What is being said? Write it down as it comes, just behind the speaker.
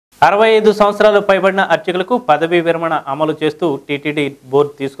65 సంవత్సరాలు పైబడిన అర్చకులకు పదవీ విరమణ అమలు చేస్తూ టీటీడీ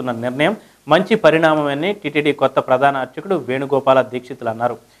బోర్డు తీసుకున్న నిర్ణయం మంచి పరిణామమని టీటీడీ కొత్త ప్రధాన అర్చకుడు వేణుగోపాల దీక్షితులు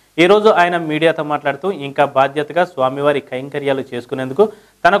అన్నారు. ఈ రోజు ఆయన మీడియాతో మాట్లాడుతూ ఇంకా బాధ్యతగా స్వామివారి కైంకర్యాలు చేసుకునేందుకు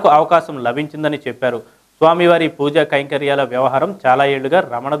తనకు అవకాశం లభించిందని చెప్పారు. స్వామివారి పూజా కైంకర్యాల వ్యవహారం చాలా ఏళ్లుగా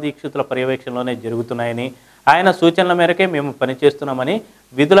రమణ దీక్షితుల పర్యవేక్షణలోనే జరుగుతున్నాయని, ఆయన సూచనల మేరకే మేము పనిచేస్తున్నామని,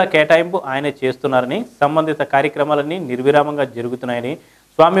 విధుల కేటాయింపు ఆయనే చేస్తున్నారని, సంబంధిత కార్యక్రమాలన్నీ నిర్విరామంగా జరుగుతున్నాయని,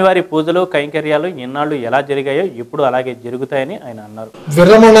 స్వామివారి పూజలు కైంకర్యాలు ఇన్నాళ్ళు ఎలా జరిగాయో ఇప్పుడు అలాగే జరుగుతాయని ఆయన అన్నారు.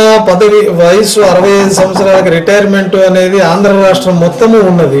 విరమణ పదవి వయసు 65 సంవత్సరాలకు రిటైర్మెంట్ అనేది ఆంధ్ర రాష్ట్రం మొత్తము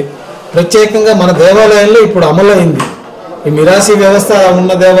ఉన్నది. ప్రత్యేకంగా మన దేవాలయాల్లో ఇప్పుడు అమలైంది. ఈ మిరాసి వ్యవస్థ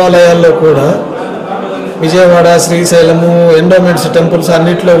ఉన్న దేవాలయాల్లో కూడా విజయవాడ, శ్రీశైలము, ఎండోమెంట్స్ టెంపుల్స్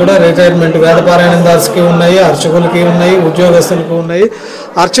అన్నింటిలో కూడా రిటైర్మెంట్ వేదపారాయణదార్స్కి ఉన్నాయి, అర్చకులకి ఉన్నాయి, ఉద్యోగస్తులకు ఉన్నాయి.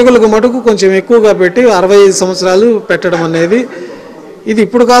 అర్చకులకు మటుకు కొంచెం ఎక్కువగా పెట్టి 65 సంవత్సరాలు పెట్టడం అనేది ఇది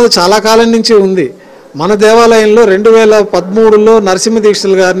ఇప్పుడు కాదు, చాలా కాలం నుంచి ఉంది. మన దేవాలయంలో 2013లో నరసింహ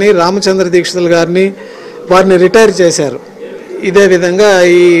దీక్షితులు గారిని, రామచంద్ర దీక్షితులు గారిని వారిని రిటైర్ చేశారు. ఇదే విధంగా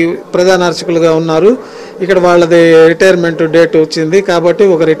ఈ ప్రధాన అర్చకులుగా ఉన్నారు. ఇక్కడ వాళ్ళది రిటైర్మెంట్ డేట్ వచ్చింది కాబట్టి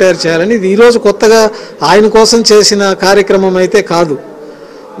ఒక రిటైర్ చేయాలని ఇది ఈరోజు కొత్తగా ఆయన కోసం చేసిన కార్యక్రమం అయితే కాదు.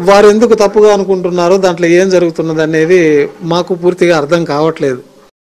 వారు ఎందుకు తప్పుగా అనుకుంటున్నారో, దాంట్లో ఏం జరుగుతున్నది అనేది మాకు పూర్తిగా అర్థం కావట్లేదు.